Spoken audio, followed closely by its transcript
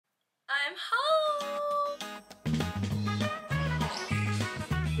I'm home!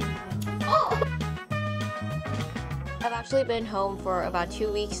 I've actually been home for about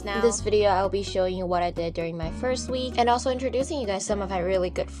 2 weeks now. In this video, I'll be showing you what I did during my first week and also introducing you guys some of my really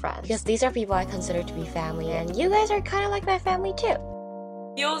good friends. Because these are people I consider to be family and you guys are kind of like my family too.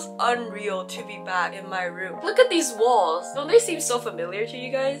 Feels unreal to be back in my room. Look at these walls. Don't they seem so familiar to you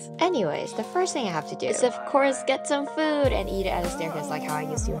guys? Anyways, the first thing I have to do is of course get some food and eat it at a staircase like how I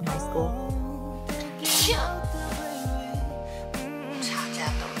used to in high school.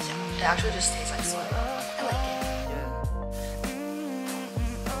 It actually just tastes like soy. I like it.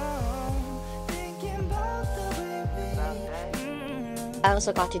 I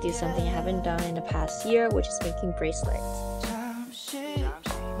also got to do something I haven't done in the past year, which is making bracelets.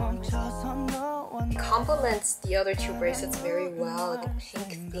 It complements the other two bracelets very well, like a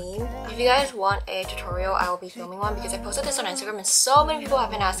pink theme. If you guys want a tutorial, I will be filming one because I posted this on Instagram and so many people have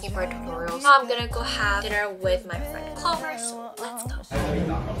been asking for a tutorial. Now I'm gonna go have dinner with my friend Clover, so let's go.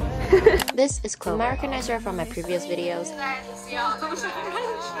 This is Clover. I recognize her from my previous videos.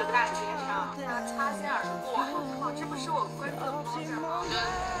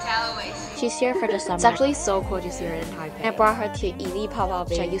 She's here for the summer. It's actually so cool to see her in Taipei. I brought her to Ili Pao,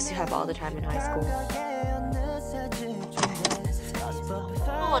 which I used to have all the time in high school.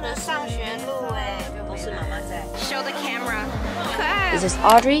 Show the camera. This is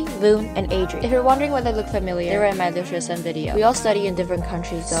Audrey, Voon, and Adri. If you're wondering why they look familiar, they were in my literature video. We all study in different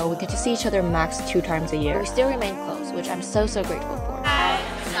countries, so we get to see each other max 2 times a year. But we still remain close, which I'm so grateful for.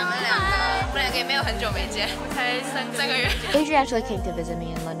 Adri actually came to visit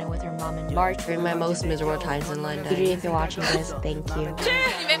me in London with her mom in March during my most miserable times in London. Adri, if you're watching this, thank you.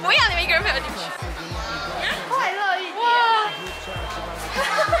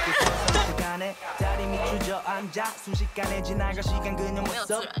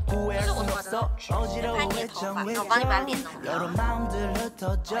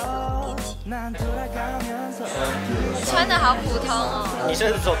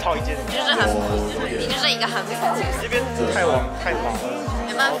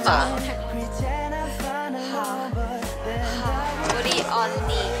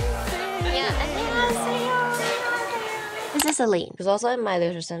 This is Celine. She's also in my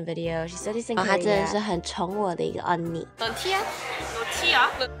literature video. She studies in Korea. 她真的是很宠我的一个언니。冷贴，有贴啊。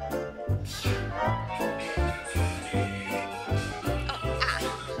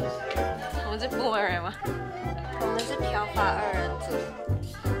我们是部门人吗？我们是漂发2人组。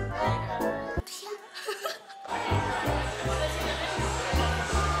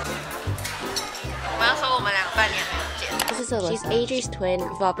我们要说我们两个半年没有见。This is Alyssa. She's Adri's twin.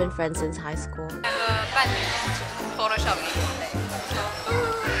 We've all been friends since high school. 半年Photoshop 里面。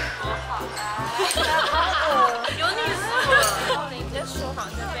有你说，你直接说好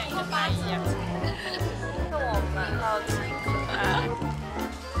像变一个白痴样子。是我们超级可爱。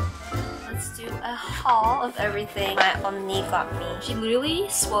Let's do a haul of everything my auntie got me. She literally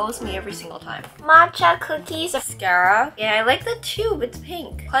spoils me every single time. Matcha cookies, mascara. Yeah, I like the tube. It's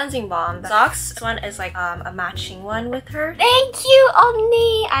pink. Cleansing balm. Socks. This one is like a matching one with her. Thank you,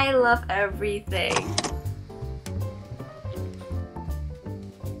 auntie. I love everything.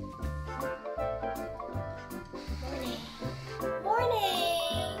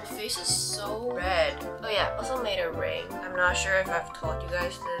 Is so red. Oh yeah, also made a ring. I'm not sure if I've told you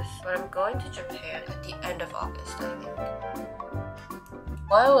guys this, but I'm going to Japan at the end of August, I think.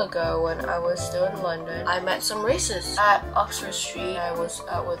 A while ago, when I was still in London, I met some racists at Oxford Street. I was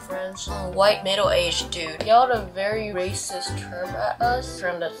out with friends. Some white middle-aged dude yelled a very racist term at us. A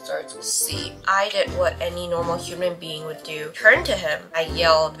term that starts with C. I did what any normal human being would do. Turned to him. I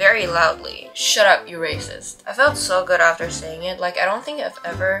yelled very loudly, "Shut up, you racist." I felt so good after saying it. Like, I don't think I've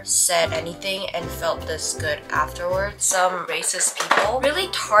ever said anything and felt this good afterwards. Some racist people really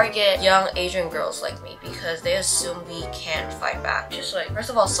target young Asian girls like me because they assume we can't fight back. Just like, first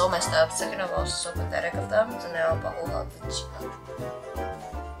of all, so messed up. Second of all, so pathetic of them. So now,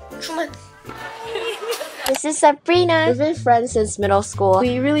 This is Sabrina. We've been friends since middle school.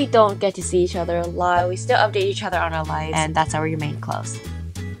 We really don't get to see each other a lot. We still update each other on our lives, and that's how we remain close.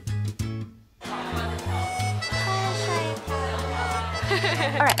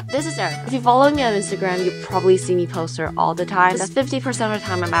 Alright, this is Eric. If you follow me on Instagram, you probably see me post her all the time. That's 50% of the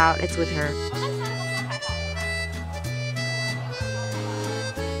time I'm out, it's with her.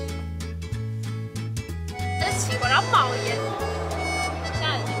 I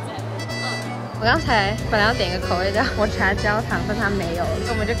我刚才本来要点一个口味叫抹茶焦糖，但它没有，所以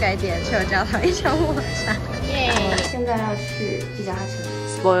我们就改点去有焦糖一小抹茶。耶！现在要去骑脚踏车。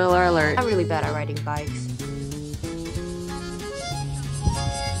Spoiler alert! I'm really bad at riding bikes.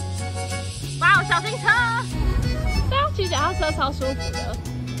 小心车。对啊，骑脚踏车超舒服的。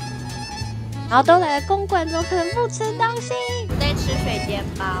然后都来了公馆，怎么可能不吃东西？我在吃水煎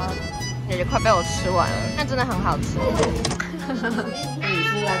包，感觉快被我吃完了，但真的很好吃。你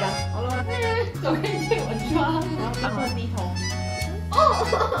吃来吧。好了，手可以借我抓，然后低头。哦，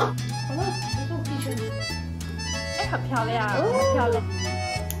好了，别动屁圈。哎，很漂亮，很漂亮。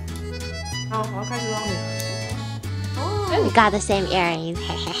好，我要开始喽。We got the same earrings，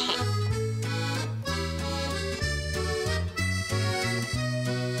嘿嘿嘿。